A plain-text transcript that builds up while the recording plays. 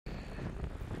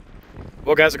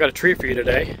Well guys, I've got a treat for you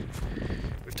today.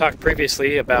 We've talked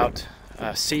previously about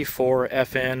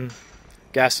C4-FN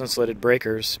gas insulated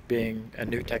breakers being a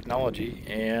new technology,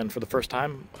 and for the first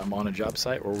time I'm on a job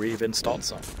site where we've installed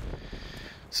some.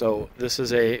 So this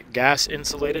is a gas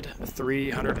insulated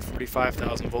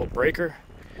 345,000 volt breaker.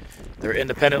 They're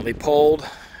independently poled,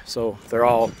 so they're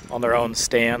all on their own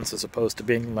stands as opposed to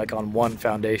being like on one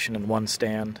foundation and one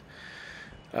stand.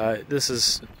 This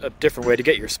is a different way to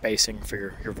get your spacing for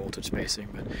your voltage spacing.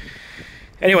 But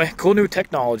anyway, cool new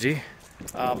technology.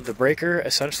 The breaker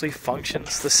essentially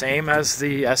functions the same as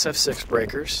the SF6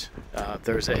 breakers.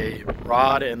 There's a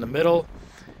rod in the middle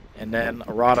and then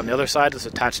a rod on the other side that's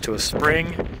attached to a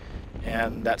spring,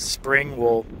 and that spring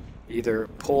will either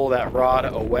pull that rod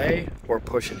away or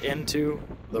push it into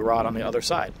the rod on the other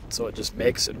side. So it just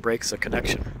makes and breaks a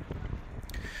connection.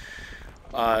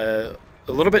 A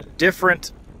little bit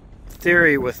different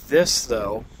theory with this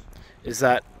though is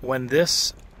that when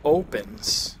this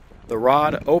opens, the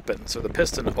rod opens or the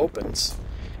piston opens,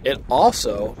 it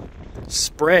also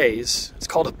sprays. It's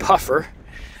called a puffer.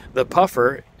 The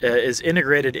puffer is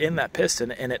integrated in that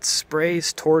piston and it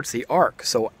sprays towards the arc.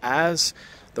 So as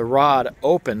the rod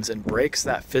opens and breaks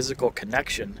that physical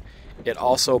connection, it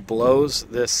also blows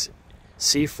this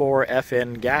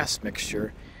C4-FN gas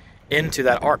mixture into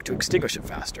that arc to extinguish it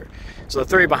faster. So the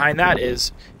theory behind that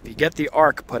is if you get the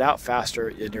arc put out faster,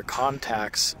 and your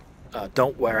contacts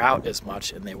don't wear out as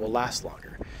much and they will last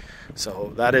longer.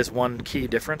 So that is one key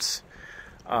difference.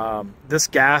 This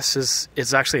gas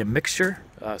is actually a mixture.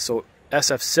 So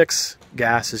SF6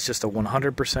 gas is just a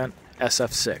 100%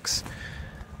 SF6.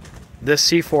 This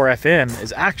C4-FN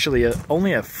is actually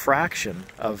only a fraction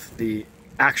of the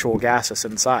actual gas that's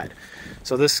inside.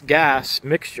 So this gas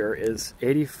mixture is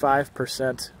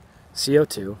 85%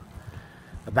 CO2,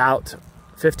 about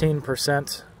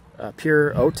 15%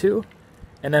 pure O2,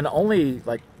 and then only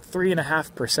like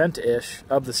 3.5%-ish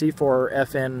of the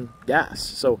C4-FN gas.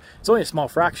 So it's only a small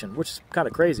fraction, which is kind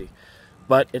of crazy,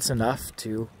 but it's enough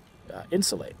to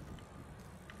insulate.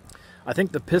 I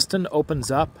think the piston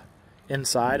opens up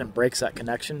inside and breaks that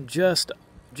connection just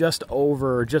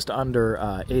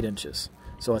under 8 inches.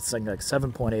 So it's like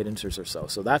 7.8 inches or so.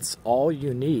 So that's all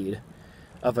you need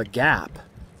of a gap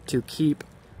to keep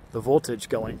the voltage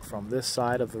going from this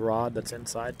side of the rod that's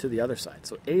inside to the other side.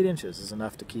 So 8 inches is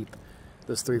enough to keep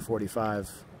this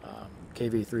 345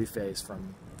 kV three-phase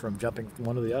from jumping from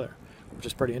one to the other, which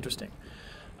is pretty interesting.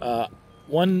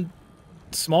 One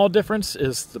small difference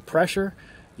is the pressure.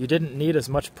 You didn't need as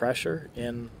much pressure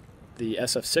in the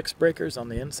SF6 breakers on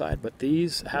the inside, but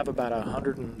these have about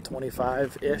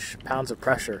 125-ish pounds of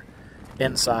pressure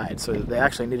inside, so they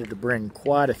actually needed to bring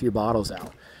quite a few bottles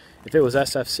out. If it was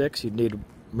SF6, you'd need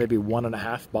maybe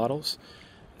 1.5 bottles.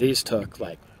 These took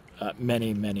like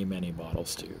many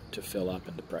bottles to fill up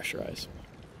and to pressurize.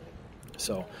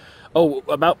 So, oh,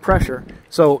 about pressure.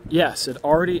 So yes, it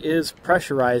already is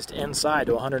pressurized inside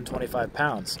to 125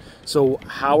 pounds. So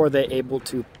how are they able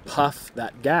to puff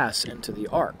that gas into the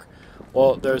arc?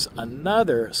 Well, there's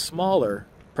another smaller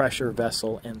pressure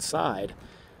vessel inside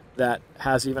that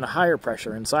has even a higher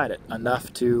pressure inside it,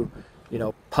 enough to,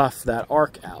 puff that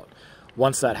arc out.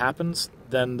 Once that happens,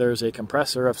 then there's a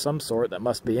compressor of some sort that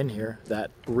must be in here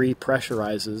that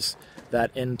repressurizes that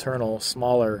internal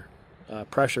smaller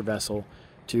pressure vessel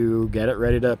to get it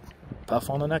ready to puff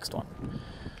on the next one.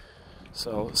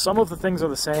 So some of the things are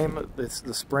the same. It's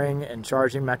the spring and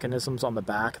charging mechanisms on the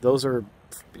back. Those are,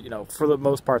 for the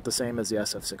most part the same as the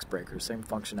SF6 breakers. Same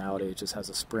functionality. It just has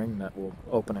a spring that will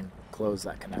open and close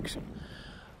that connection.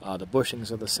 The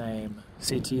bushings are the same.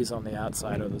 CTs on the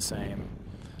outside are the same.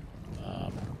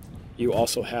 You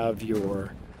also have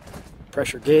your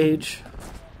pressure gauge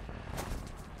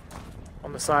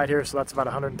on the side here, so that's about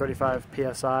 135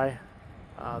 psi.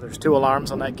 There's 2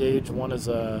 alarms on that gauge. One is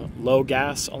a low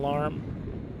gas alarm,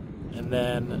 and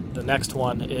then the next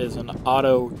one is an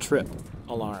auto trip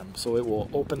alarm. So it will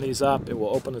open these up, it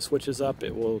will open the switches up,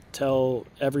 it will tell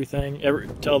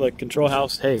tell the control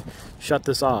house, hey, shut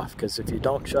this off, because if you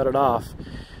don't shut it off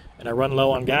and I run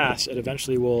low on gas, it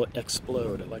eventually will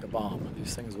explode like a bomb.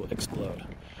 These things will explode.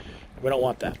 We don't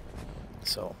want that.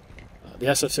 So the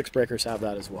SF6 breakers have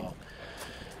that as well.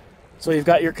 So you've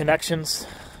got your connections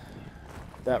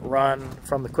that run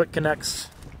from the quick connects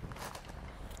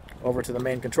over to the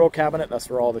main control cabinet. That's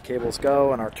where all the cables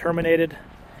go and are terminated.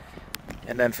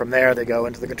 And then from there they go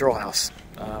into the control house.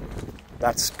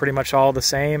 That's pretty much all the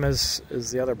same as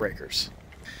the other breakers.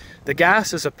 The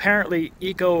gas is apparently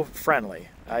eco-friendly.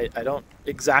 I don't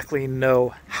exactly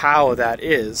know how that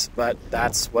is, but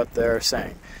that's what they're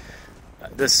saying.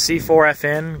 This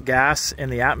C4-FN gas in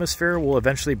the atmosphere will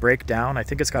eventually break down. I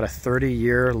think it's got a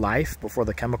 30-year life before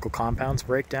the chemical compounds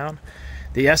break down.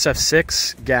 The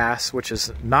SF6 gas, which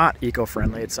is not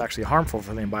eco-friendly, it's actually harmful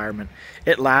for the environment,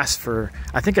 it lasts for,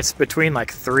 I think it's between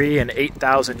like 3,000 and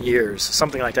 8,000 years,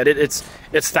 something like that. It's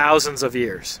thousands of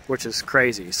years, which is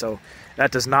crazy. So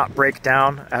that does not break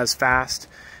down as fast.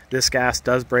 This gas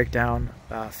does break down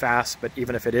fast, but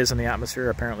even if it is in the atmosphere,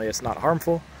 apparently it's not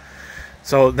harmful.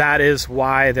 So that is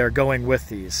why they're going with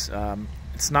these.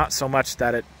 It's not so much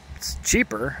that it's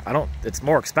cheaper. It's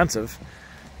more expensive,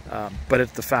 but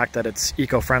it's the fact that it's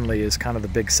eco-friendly is kind of the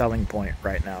big selling point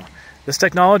right now. This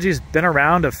technology's been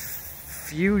around a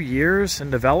few years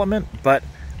in development, but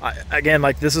again,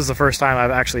 like, this is the first time I've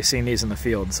actually seen these in the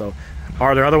field. So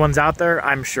are there other ones out there?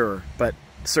 I'm sure, but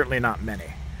certainly not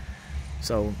many.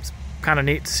 So it's kind of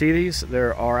neat to see these.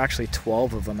 There are actually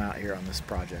 12 of them out here on this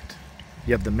project.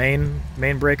 You have the main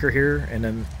breaker here, and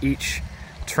then each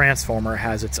transformer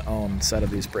has its own set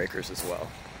of these breakers as well.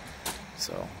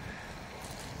 So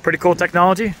pretty cool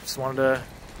technology. Just wanted to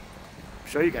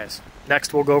show you guys.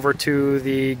 Next we'll go over to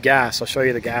the gas. I'll show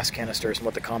you the gas canisters and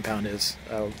what the compound is.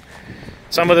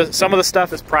 Some of the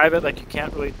stuff is private, like you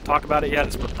can't really talk about it yet.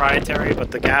 It's proprietary,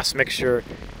 but the gas mixture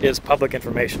is public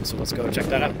information. So let's go check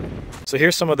that out. So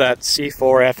here's some of that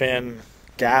C4-FN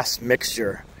gas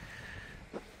mixture.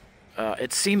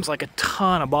 It seems like a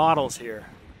ton of bottles here.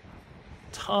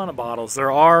 Ton of bottles.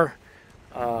 There are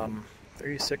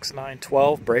 3, 6, 9,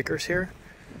 12 breakers here,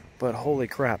 but holy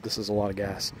crap, this is a lot of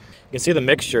gas. You can see the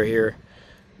mixture here.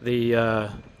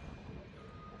 The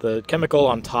chemical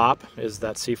on top is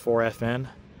that C4-FN, and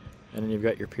then you've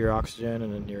got your pure oxygen,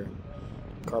 and then your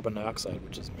carbon dioxide,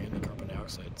 which is mainly carbon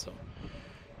dioxide. So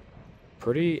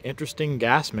pretty interesting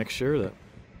gas mixture that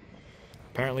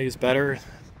apparently is better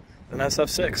than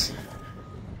SF6.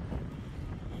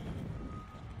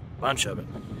 Bunch of it.